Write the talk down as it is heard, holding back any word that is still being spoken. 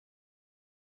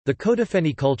The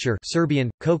Kodafeni culture, Serbian,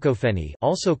 Kokofeni,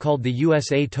 also called the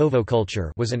Usatovo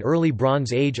culture, was an early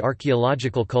Bronze Age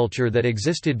archaeological culture that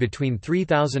existed between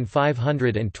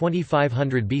 3500 and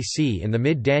 2500 BC in the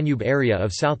mid-Danube area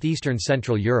of southeastern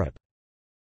Central Europe.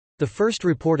 The first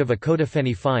report of a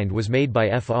Kodafeni find was made by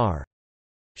Fr.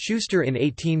 Schuster in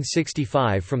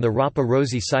 1865 from the Rapa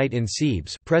Rosi site in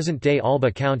Sebes, present-day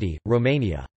Alba County,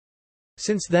 Romania.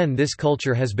 Since then this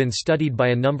culture has been studied by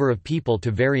a number of people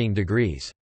to varying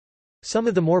degrees. Some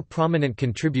of the more prominent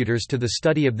contributors to the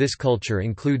study of this culture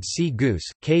include C. Goose,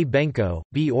 K. Benko,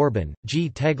 B. Orban, G.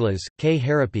 Teglas, K.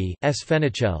 Harapi, S.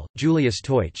 Fenichel, Julius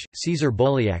Teutsch, Cesar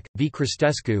Boliak, V.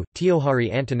 Cristescu,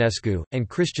 Teohari Antonescu, and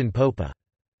Christian Popa.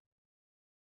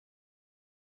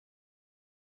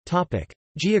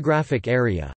 Geographic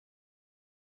area.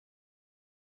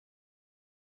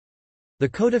 The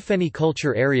Kodafeni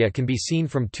culture area can be seen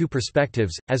from two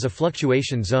perspectives, as a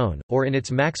fluctuation zone, or in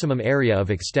its maximum area of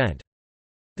extent.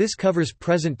 This covers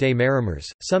present-day Maramureș,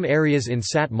 some areas in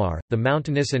Satmar, the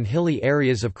mountainous and hilly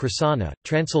areas of Crișana,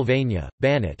 Transylvania,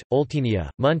 Banat, Oltenia,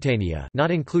 Muntenia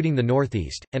not including the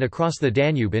northeast, and across the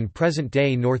Danube in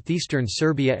present-day northeastern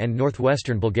Serbia and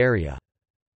northwestern Bulgaria.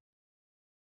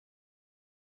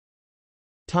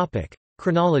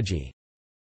 Chronology.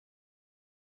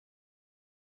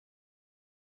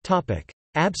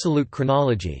 Absolute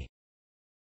chronology.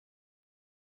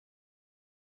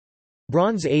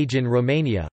 Bronze Age in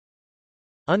Romania.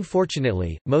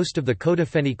 Unfortunately, most of the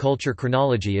Kodafeni culture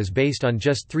chronology is based on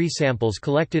just 3 samples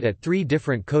collected at 3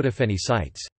 different Kodafeni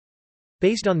sites.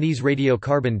 Based on these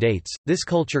radiocarbon dates, this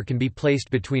culture can be placed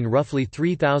between roughly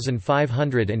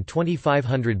 3500 and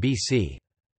 2500 BC.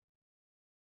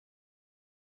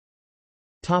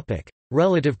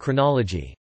 Relative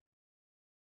chronology.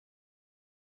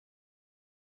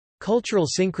 Cultural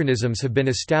synchronisms have been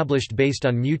established based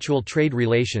on mutual trade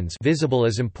relations visible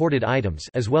as imported items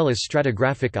as well as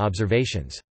stratigraphic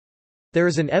observations. There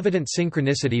is an evident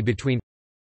synchronicity between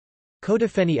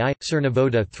Kodafeni I,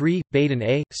 Cernavodă 3, Baden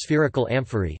A, spherical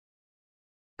amphory,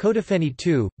 Kodafeni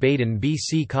II, Baden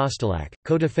BC Kostolac,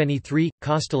 Kodafeni III,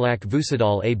 Kostolac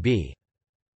Vucedol AB.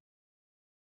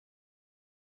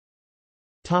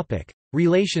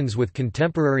 Relations with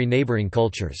contemporary neighboring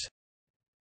cultures.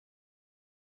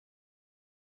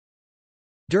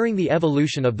 During the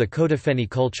evolution of the Kodafeni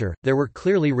culture, there were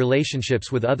clearly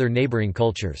relationships with other neighboring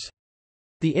cultures.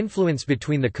 The influence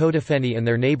between the Kodafeni and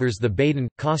their neighbors the Baden,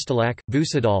 Kostolac,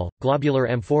 Vucedol, globular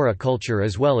amphora culture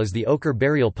as well as the ochre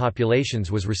burial populations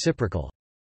was reciprocal.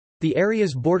 The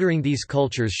areas bordering these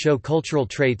cultures show cultural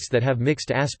traits that have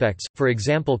mixed aspects, for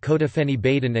example Kodafeni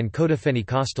Baden and Kodafeni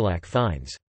Kostolac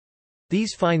finds.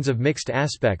 These finds of mixed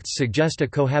aspects suggest a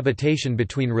cohabitation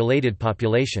between related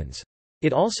populations.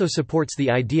 It also supports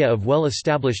the idea of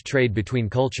well-established trade between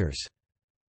cultures.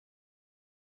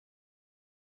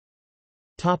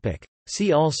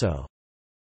 See also: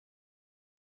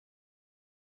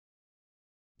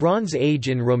 Bronze Age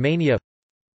in Romania,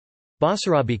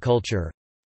 Basarabi culture,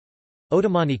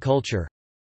 Ottomani culture,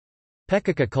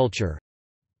 Pekaka culture,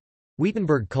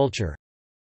 Wittenberg culture,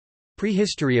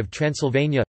 Prehistory of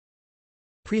Transylvania,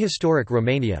 Prehistoric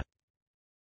Romania.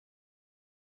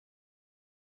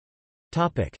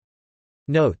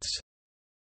 Notes.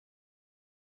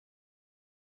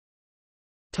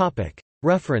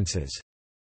 References.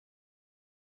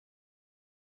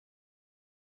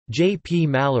 J. P.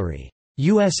 Mallory.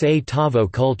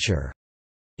 Usatovo culture.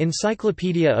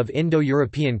 Encyclopedia of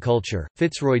Indo-European Culture,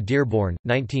 Fitzroy Dearborn,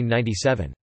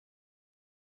 1997.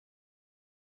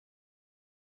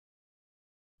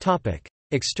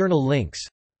 External links.